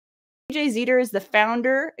AJ Zito is the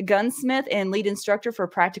founder, gunsmith, and lead instructor for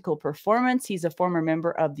Practical Performance. He's a former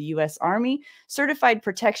member of the U.S. Army, certified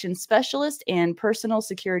protection specialist, and personal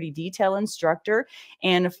security detail instructor,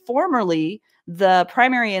 and formerly the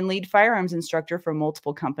primary and lead firearms instructor for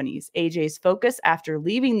multiple companies. AJ's focus after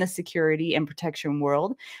leaving the security and protection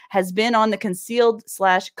world has been on the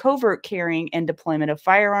concealed/covert carrying and deployment of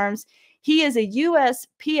firearms. He is a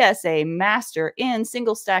USPSA master in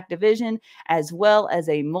single stack division, as well as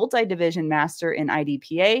a multi-division master in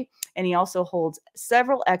IDPA. And he also holds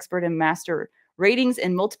several expert and master ratings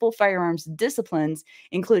in multiple firearms disciplines,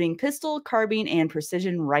 including pistol, carbine, and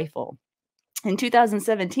precision rifle. In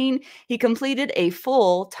 2017, he completed a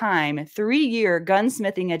full-time 3-year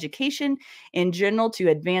gunsmithing education in general to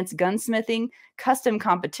advance gunsmithing, custom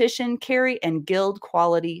competition, carry, and guild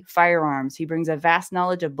quality firearms. He brings a vast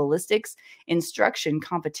knowledge of ballistics, instruction,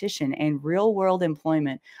 competition, and real-world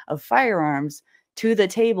employment of firearms to the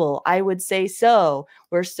table. I would say so.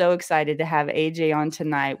 We're so excited to have AJ on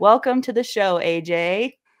tonight. Welcome to the show,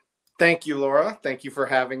 AJ. Thank you, Laura. Thank you for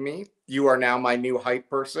having me. You are now my new hype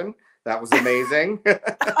person. That was amazing.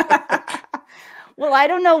 Well, I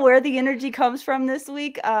don't know where the energy comes from this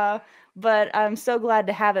week, but I'm so glad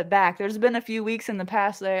to have it back. There's been a few weeks in the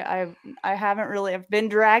past that I've been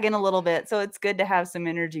dragging a little bit, so it's good to have some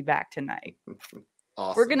energy back tonight.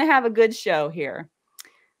 Awesome. We're going to have a good show here.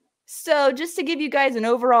 So just to give you guys an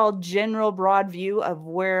overall general broad view of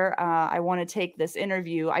where I want to take this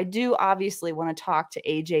interview, I do obviously want to talk to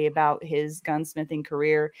AJ about his gunsmithing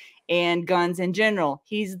career and guns in general.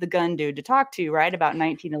 He's the gun dude to talk to, right? About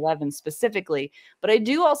 1911 specifically. But I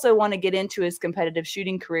do also want to get into his competitive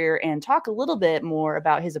shooting career and talk a little bit more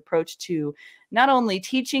about his approach to not only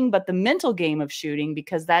teaching, but the mental game of shooting,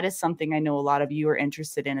 because that is something I know a lot of you are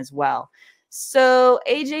interested in as well. So,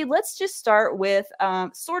 AJ, let's just start with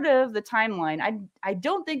sort of the timeline. I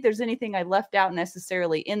don't think there's anything I left out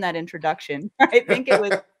necessarily in that introduction. I think it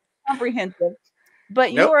was comprehensive.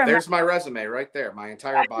 But nope, there's my resume right there. My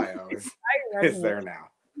entire bio is there now.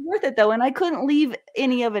 Worth it, though, and I couldn't leave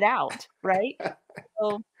any of it out, right?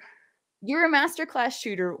 So, you're a masterclass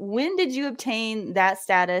shooter. When did you obtain that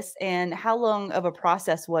status, and how long of a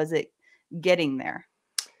process was it getting there?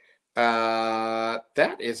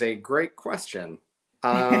 That is a great question.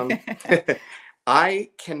 I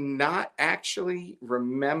cannot actually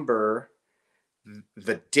remember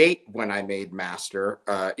the date when I made master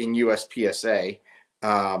in USPSA.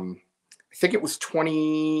 I think it was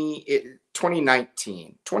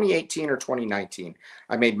 2018 or 2019.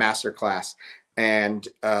 I made master class, and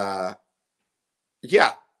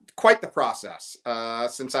yeah, quite the process.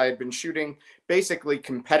 Since I had been shooting basically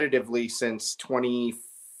competitively since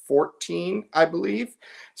 2014, I believe.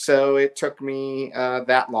 So it took me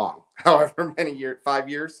that long, however many years, 5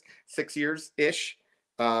 years, 6 years ish,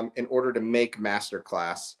 in order to make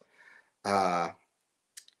masterclass.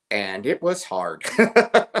 And it was hard.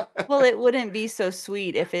 Well, it wouldn't be so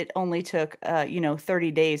sweet if it only took,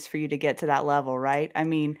 30 days for you to get to that level, right? I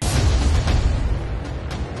mean,